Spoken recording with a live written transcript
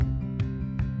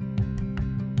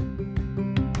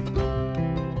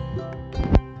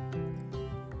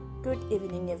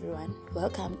evening, everyone.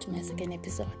 Welcome to my second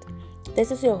episode.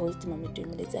 This is your host, Mami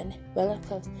Dumilizane. Well, of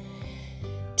course,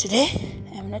 today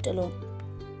I am not alone.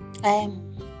 I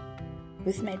am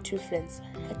with my two friends,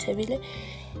 Hatabile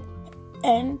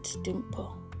and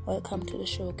Dimpo. Welcome to the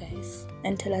show, guys,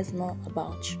 and tell us more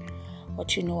about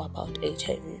what you know about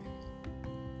HIV.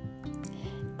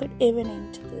 Good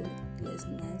evening to the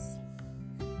listeners.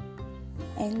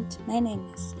 And my name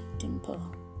is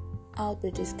Dimpo. I'll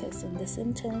be discussing the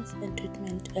symptoms and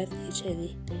treatment of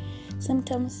HIV.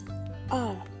 Symptoms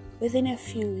are within a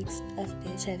few weeks of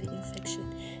HIV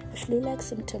infection. Flu-like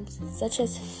symptoms such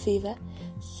as fever,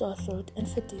 sore throat, and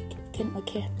fatigue can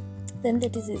occur. Then the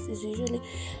disease is usually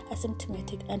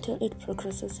asymptomatic until it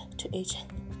progresses to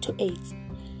AIDS.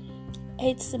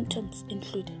 AIDS symptoms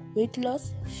include weight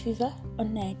loss, fever or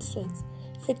night sweats,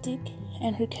 fatigue,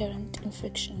 and recurrent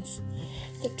infections.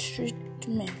 The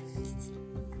treatment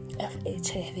of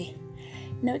HIV.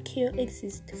 No cure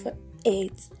exists for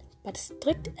AIDS, but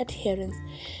strict adherence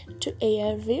to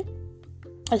ARV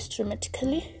is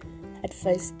dramatically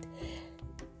advised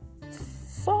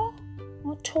for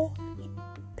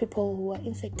people who are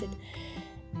infected,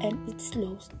 and it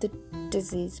slows the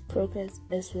disease progress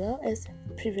as well as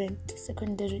prevent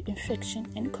secondary infection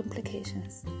and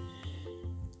complications.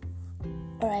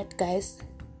 Alright guys,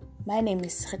 my name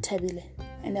is Hatabile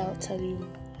and I'll tell you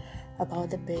about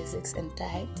the basics and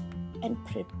diet and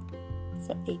prep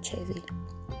for HIV.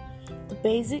 The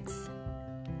basics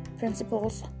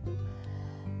principles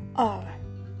are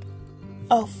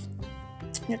of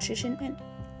nutrition and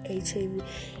HIV.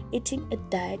 Eating a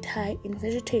diet high in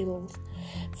vegetables,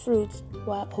 fruits,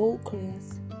 while whole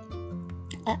grains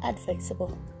are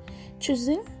advisable.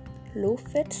 Choosing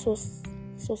low-fat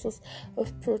sources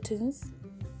of proteins,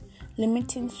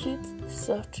 limiting sweets,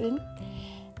 soft drink,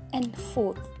 and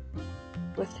food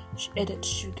with added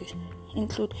sugar.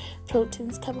 Include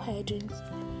proteins, carbohydrates,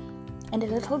 and a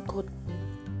little good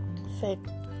fat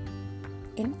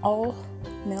in all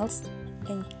meals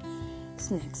and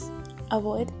snacks.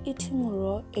 Avoid eating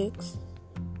raw eggs,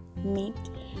 meat,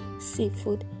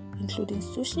 seafood, including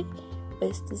sushi,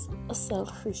 oysters, or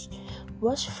shellfish.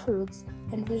 Wash fruits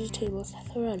and vegetables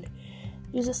thoroughly.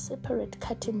 Use a separate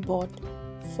cutting board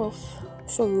for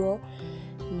raw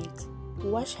meat.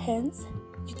 Wash hands,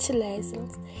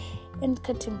 utensils, and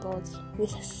cutting boards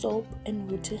with soap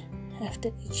and water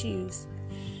after each use.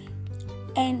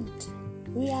 And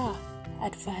we are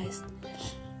advised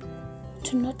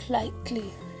to not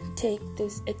lightly take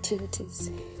these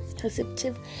activities.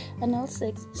 Receptive anal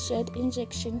sex, shared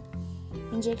injection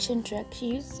drug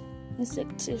use,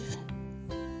 insective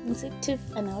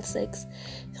anal sex,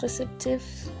 receptive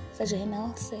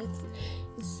vaginal sex,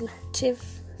 receptive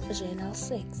vaginal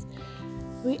sex.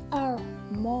 We are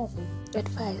more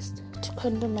advised to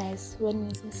condomize when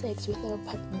using sex with our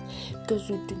partners because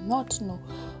we do not know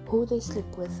who they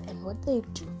sleep with and what they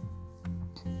do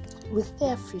with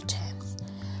their free times.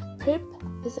 PrEP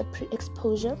is a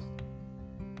pre-exposure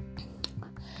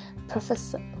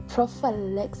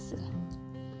prophylaxis.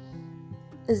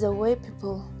 Is a way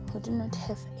people who do not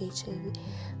have HIV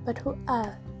but who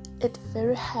are at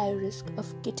very high risk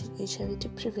of getting HIV to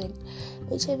prevent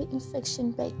HIV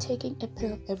infection by taking a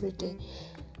pill every day.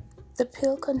 The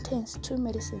pill contains two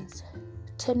medicines,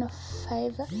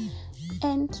 tenofovir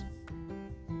and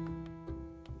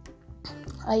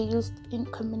are used in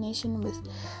combination with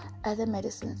other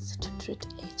medicines to treat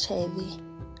HIV.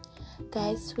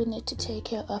 Guys, we need to take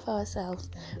care of ourselves.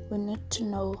 We need to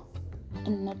know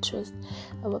and not trust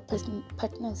our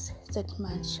partners that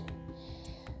much,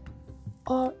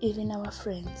 or even our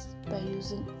friends, by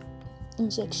using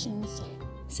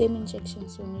same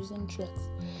injections when using drugs.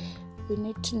 We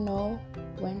need to know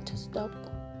when to stop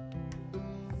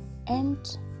and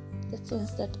the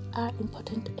things that are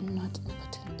important and not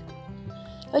important.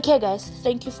 Okay guys,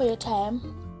 thank you for your time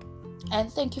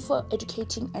and thank you for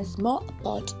educating us more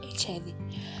about HIV.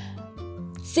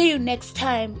 See you next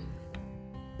time.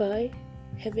 Bye.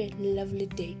 Have a lovely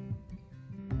day.